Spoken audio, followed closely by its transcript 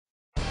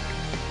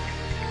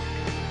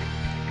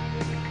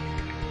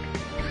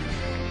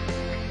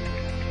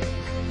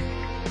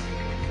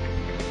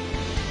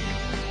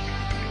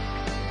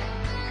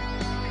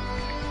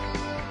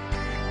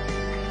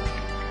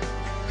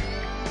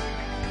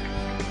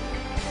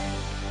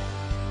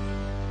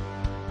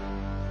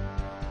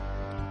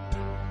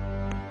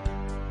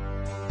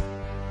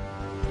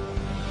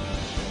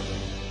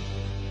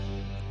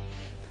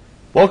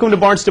Welcome to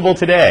Barnstable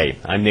Today.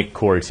 I'm Nick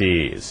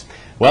Cortez.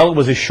 Well, it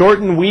was a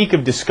shortened week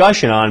of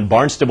discussion on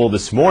Barnstable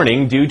this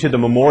morning due to the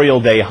Memorial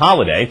Day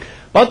holiday,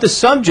 but the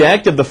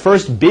subject of the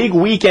first big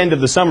weekend of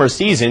the summer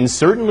season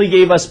certainly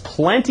gave us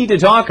plenty to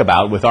talk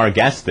about with our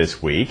guests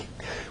this week.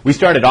 We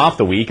started off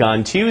the week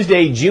on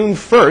Tuesday, June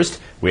 1st,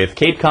 with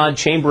Cape Cod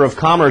Chamber of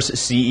Commerce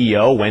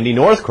CEO Wendy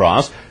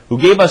Northcross, who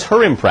gave us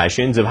her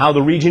impressions of how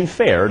the region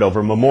fared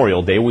over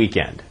Memorial Day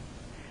weekend.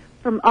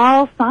 From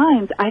all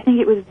signs, I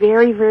think it was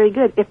very, very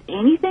good. If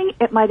anything,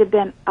 it might have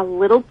been a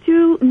little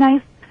too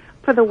nice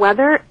for the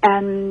weather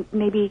and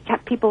maybe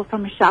kept people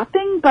from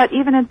shopping. But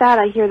even at that,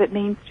 I hear that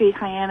Main Street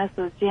Hyannis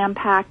was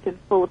jam-packed and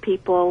full of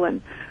people,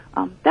 and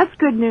that's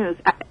good news.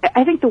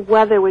 I think the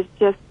weather was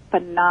just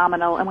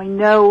phenomenal, and we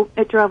know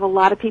it drove a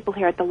lot of people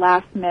here at the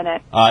last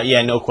minute.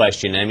 Yeah, no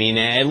question. I mean,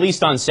 at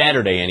least on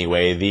Saturday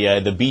anyway,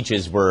 the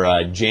beaches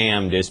were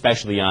jammed,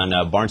 especially on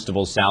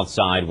Barnstable's south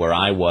side where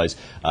I was.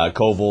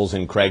 Covels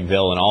and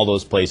Craigville and all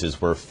those places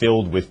were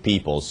filled with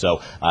people.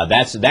 So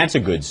that's a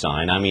good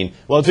sign. I mean,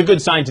 well, it's a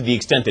good sign to the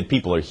extent that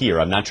people are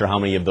here. I'm not sure how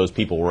many of those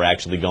people were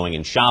actually going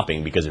and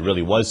shopping because it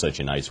really was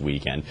such a nice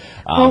weekend.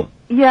 Well,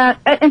 yeah,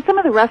 and some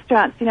of the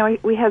restaurants, you know,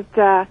 we had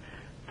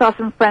saw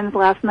some friends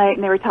last night,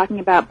 and they were talking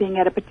about being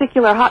at a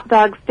particular hot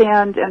dog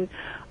stand, and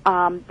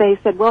they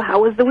said, well,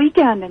 how was the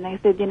weekend? And they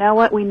said, you know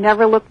what, we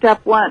never looked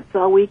up once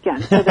all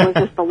weekend. So there was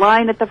just a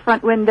line at the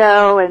front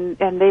window, and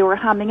they were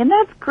humming, and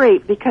that's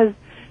great because,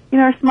 you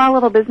know, our small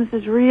little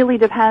businesses really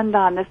depend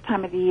on this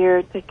time of the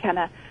year to kind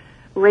of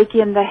rake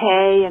in the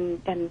hay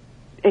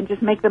and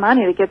just make the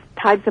money that gets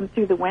tied them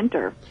through the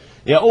winter.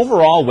 Yeah,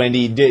 overall,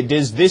 Wendy,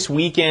 does this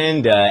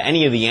weekend,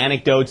 any of the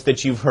anecdotes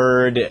that you've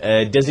heard,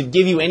 does it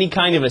give you any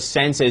kind of a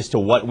sense as to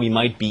what we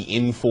might be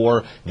in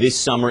for this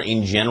summer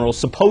in general,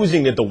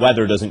 supposing that the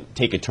weather doesn't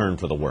take a turn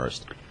for the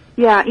worst?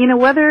 Yeah, you know,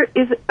 weather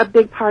is a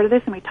big part of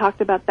this, and we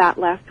talked about that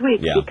last week,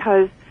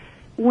 because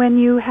when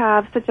you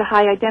have such a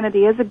high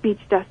identity as a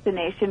beach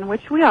destination,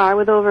 which we are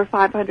with over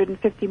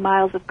 550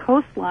 miles of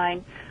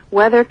coastline,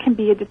 weather can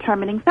be a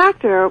determining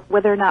factor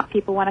whether or not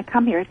people want to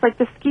come here. It's like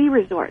the ski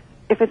resort.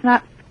 If it's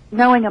not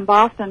snowing in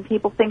Boston,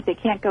 people think they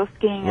can't go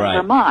skiing in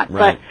Vermont.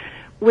 Right.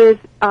 But with,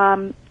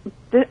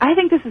 I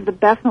think this is the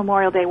best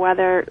Memorial Day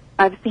weather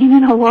I've seen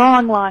in a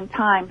long, long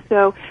time.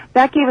 So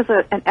that gave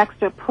us an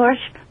extra push.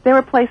 There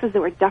were places that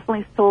were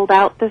definitely sold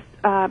out this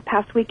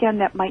past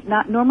weekend that might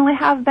not normally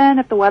have been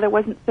if the weather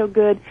wasn't so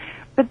good.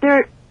 But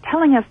they're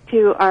telling us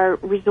to, our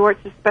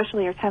resorts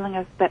especially are telling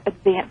us that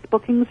advanced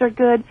bookings are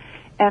good.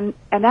 And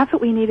that's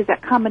what we need, is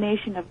that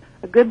combination of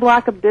a good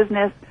block of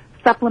business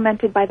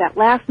supplemented by that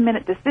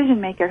last-minute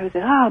decision-maker who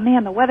said, oh,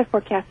 man, the weather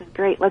forecast is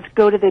great. Let's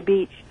go to the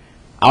beach.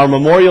 Our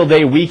Memorial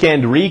Day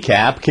weekend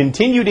recap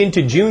continued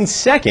into June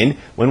 2nd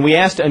when we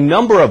asked a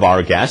number of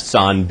our guests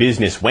on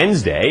Business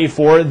Wednesday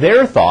for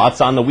their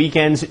thoughts on the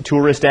weekend's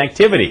tourist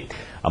activity.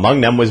 Among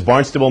them was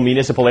Barnstable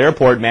Municipal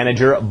Airport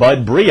Manager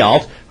Bud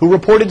Brialt, who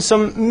reported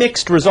some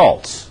mixed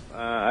results.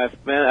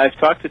 I've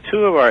talked to two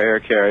of our air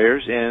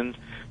carriers, and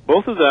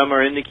both of them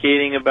are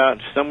indicating about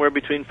somewhere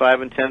between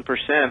 5 and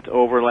 10%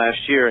 over last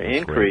year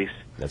increase.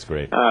 That's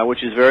great.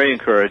 Which is very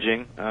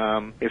encouraging.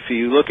 If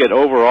you look at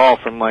overall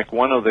from like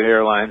one of the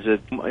airlines,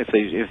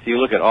 if you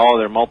look at all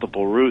their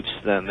multiple routes,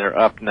 then they're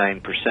up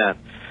 9%.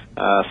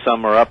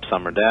 Some are up,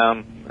 some are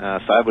down.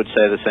 So I would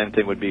say the same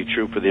thing would be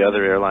true for the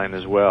other airline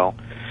as well.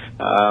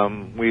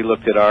 We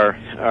looked at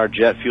our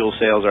jet fuel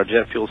sales. Our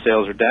jet fuel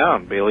sales are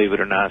down, believe it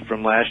or not,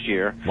 from last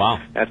year. Wow.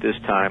 At this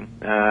time.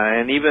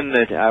 And even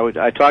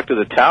I talked to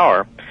the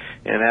tower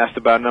and asked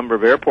about number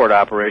of airport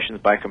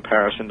operations by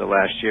comparison to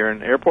last year,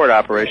 and airport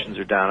operations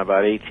are down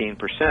about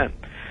 18%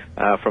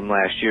 from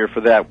last year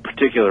for that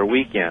particular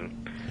weekend.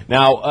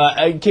 Now,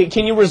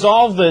 can you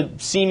resolve the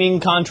seeming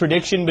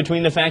contradiction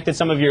between the fact that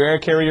some of your air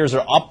carriers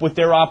are up with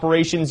their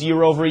operations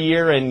year over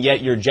year, and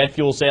yet your jet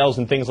fuel sales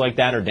and things like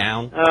that are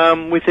down?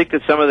 We think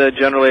that some of the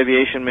general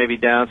aviation may be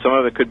down. Some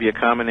of it could be a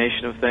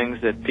combination of things,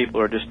 that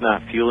people are just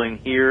not fueling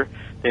here.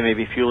 They may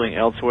be fueling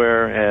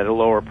elsewhere at a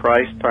lower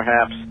price,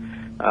 perhaps,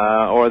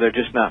 or they're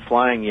just not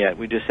flying yet.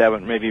 We just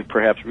haven't maybe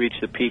perhaps reached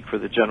the peak for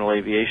the general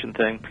aviation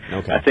thing.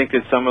 Okay. I think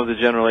that some of the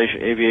general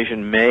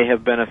aviation may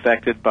have been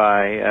affected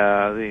by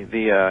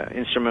the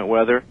instrument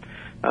weather.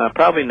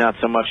 Probably not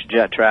so much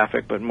jet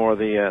traffic, but more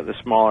the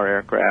smaller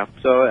aircraft.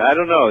 So I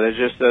don't know. There's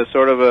just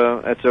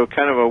it's a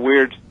kind of a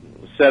weird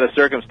set of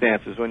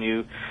circumstances when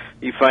you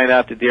find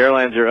out that the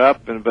airlines are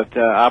up, but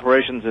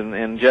operations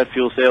and jet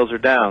fuel sales are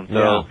down.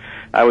 So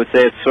I would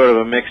say it's sort of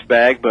a mixed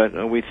bag, but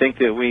we think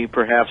that we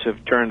perhaps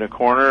have turned a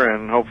corner,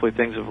 and hopefully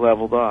things have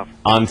leveled off.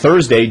 On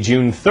Thursday,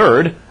 June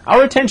 3rd,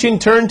 our attention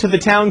turned to the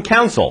Town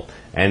Council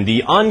and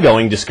the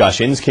ongoing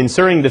discussions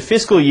concerning the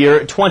fiscal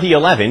year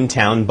 2011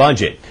 town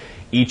budget.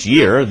 Each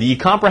year, the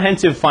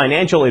Comprehensive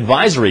Financial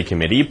Advisory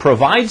Committee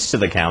provides to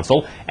the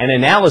Council an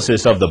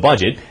analysis of the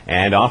budget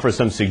and offers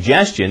some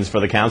suggestions for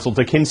the Council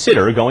to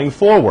consider going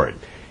forward.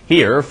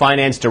 Here,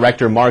 Finance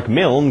Director Mark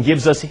Milne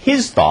gives us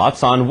his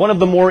thoughts on one of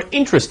the more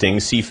interesting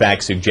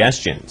CFAC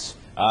suggestions.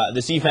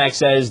 The CFAC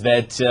says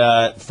that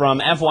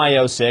from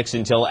FY06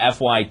 until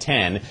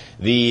FY10,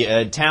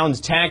 the town's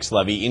tax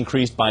levy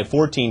increased by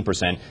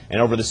 14%,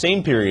 and over the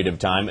same period of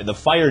time, the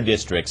fire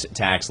district's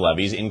tax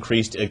levies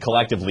increased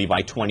collectively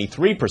by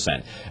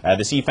 23%.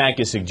 The CFAC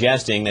is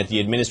suggesting that the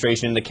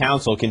administration and the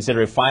council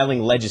consider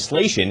filing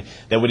legislation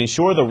that would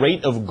ensure the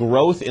rate of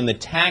growth in the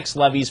tax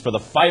levies for the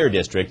fire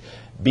district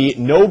be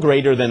no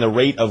greater than the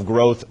rate of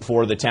growth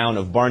for the town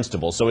of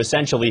Barnstable. So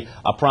essentially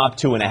a Prop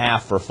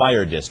 2.5 for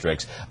fire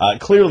districts.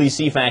 Clearly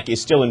CFAC is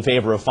still in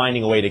favor of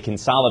finding a way to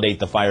consolidate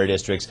the fire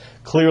districts.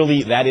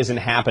 Clearly that isn't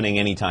happening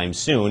anytime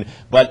soon.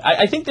 But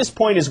I think this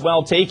point is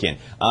well taken.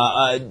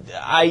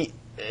 I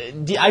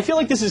feel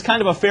like this is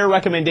kind of a fair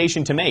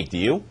recommendation to make. Do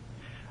you?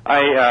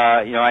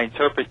 I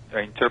interpret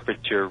your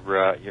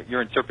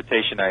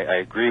interpretation. I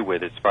agree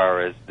with, as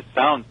far as it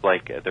sounds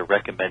like they're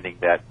recommending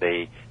that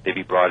they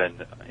be brought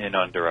in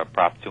under a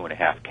Prop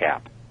 2.5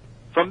 cap.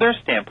 From their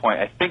standpoint,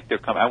 I think they're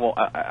coming.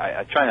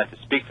 I try not to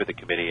speak for the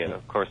committee.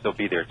 Of course, they'll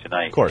be there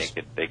tonight. Of course,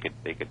 they could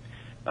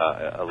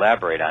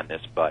elaborate on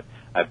this. But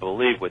I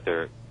believe with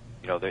their,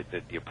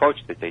 the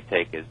approach that they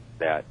take is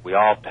that we're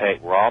all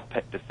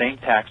the same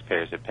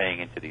taxpayers are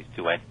paying into these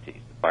two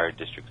entities, the fire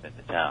districts and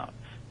the town.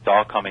 It's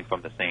all coming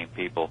from the same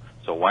people.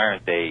 So why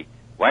aren't they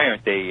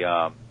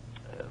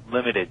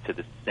limited to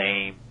the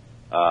same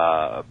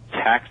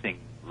tax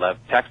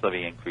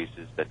levy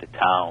increases that the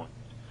towns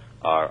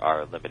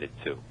are limited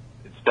to?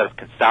 Instead of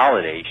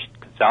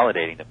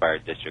consolidating the fire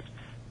districts,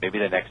 maybe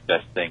the next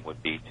best thing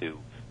would be to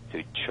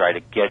try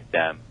to get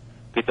the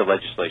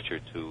legislature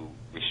to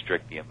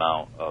restrict the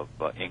amount of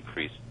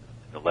increase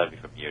in the levy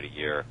from year to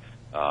year.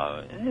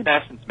 In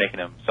essence, making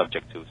them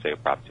subject to, say, a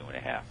Prop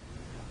 2.5.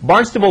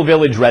 Barnstable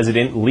Village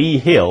resident Lee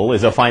Hill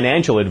is a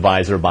financial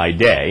advisor by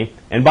day,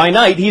 and by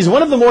night he's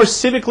one of the more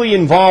civically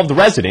involved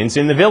residents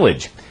in the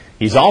village.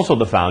 He's also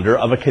the founder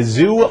of a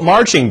kazoo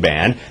marching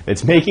band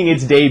that's making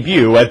its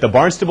debut at the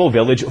Barnstable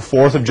Village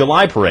 4th of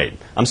July parade.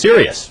 I'm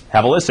serious.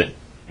 Have a listen.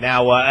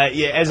 Now,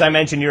 as I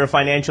mentioned, you're a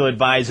financial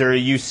advisor.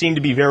 You seem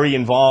to be very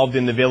involved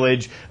in the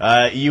village.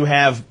 You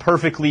have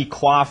perfectly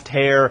coiffed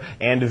hair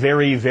and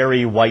very,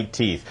 very white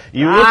teeth.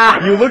 You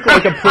look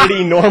like a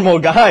pretty normal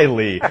guy,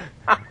 Lee.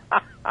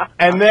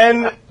 And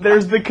then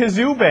there's the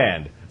kazoo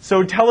band.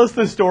 So tell us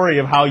the story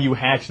of how you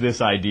hatched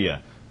this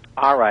idea.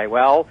 All right.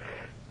 Well,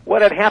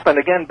 what had happened,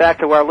 again, back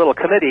to our little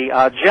committee,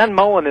 Jen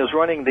Mullen is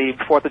running the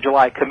 4th of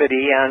July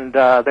committee, and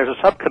there's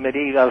a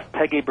subcommittee of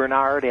Peggy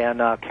Bernard and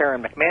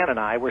Karen McMahon and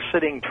I. We're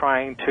sitting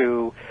trying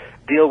to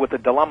deal with the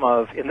dilemma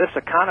of, in this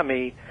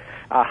economy,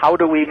 how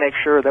do we make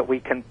sure that we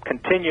can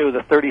continue the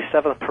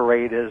 37th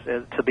parade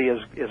to be as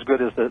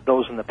good as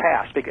those in the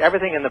past? Because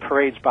everything in the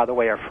parades, by the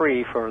way, are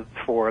free for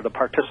the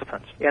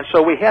participants. And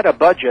so we had a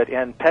budget,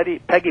 and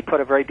Peggy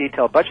put a very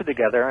detailed budget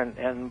together,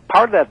 and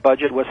part of that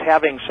budget was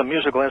having some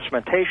musical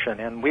instrumentation,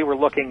 and we were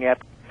looking at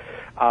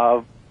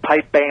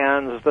pipe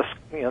bands,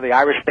 the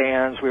Irish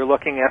bands. We were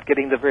looking at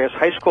getting the various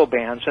high school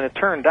bands, and it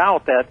turned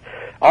out that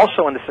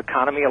also in this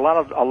economy, a lot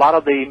of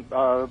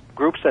the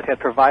groups that had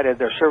provided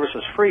their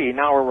services free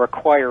now are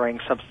requiring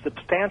some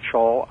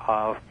substantial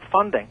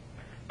funding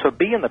to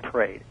be in the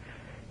parade.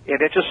 And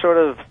it just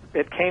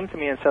it came to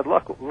me and said,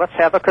 "Look, let's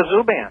have a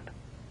kazoo band,"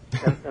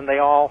 and they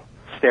all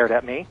stared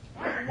at me.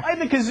 Why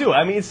the kazoo?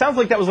 I mean, it sounds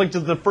like that was like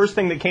just the first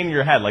thing that came to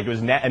your head, like it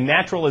was as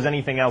natural as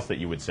anything else that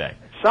you would say.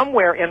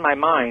 Somewhere in my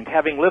mind,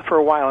 having lived for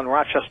a while in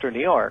Rochester,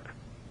 New York,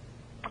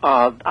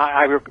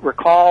 I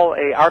recall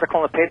an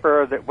article in the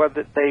paper that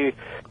a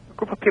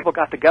group of people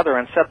got together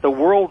and set the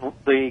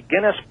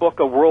Guinness Book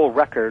of World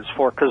Records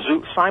for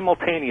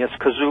simultaneous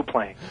kazoo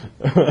playing.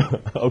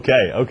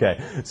 Okay.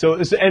 So,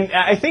 and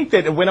I think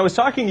that when I was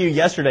talking to you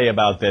yesterday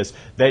about this,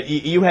 that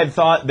you had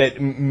thought that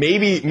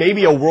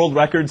maybe a world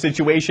record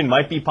situation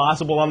might be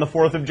possible on the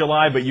 4th of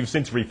July, but you've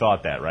since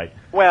rethought that, right?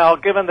 Well,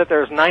 given that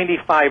there's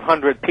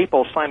 9,500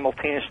 people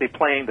simultaneously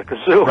playing the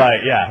kazoo.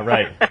 Right. Yeah.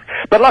 Right.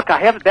 But look,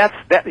 this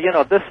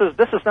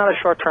is not a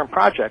short-term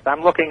project.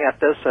 I'm looking at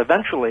this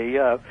eventually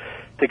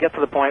to get to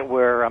the point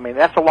where, I mean,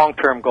 that's a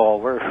long-term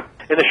goal.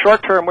 In the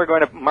short term, we're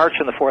going to march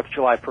in the 4th of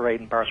July parade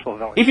in Barnstable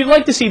Village. If you'd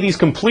like to see these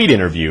complete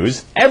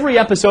interviews, every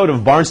episode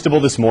of Barnstable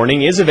This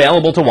Morning is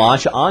available to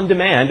watch on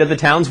demand at the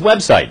town's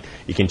website.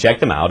 You can check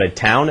them out at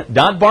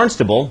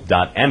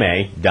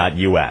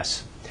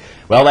town.barnstable.ma.us.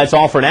 Well, that's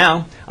all for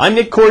now. I'm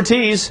Nick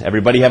Cortez.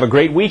 Everybody have a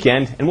great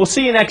weekend, and we'll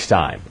see you next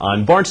time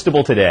on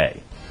Barnstable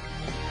Today.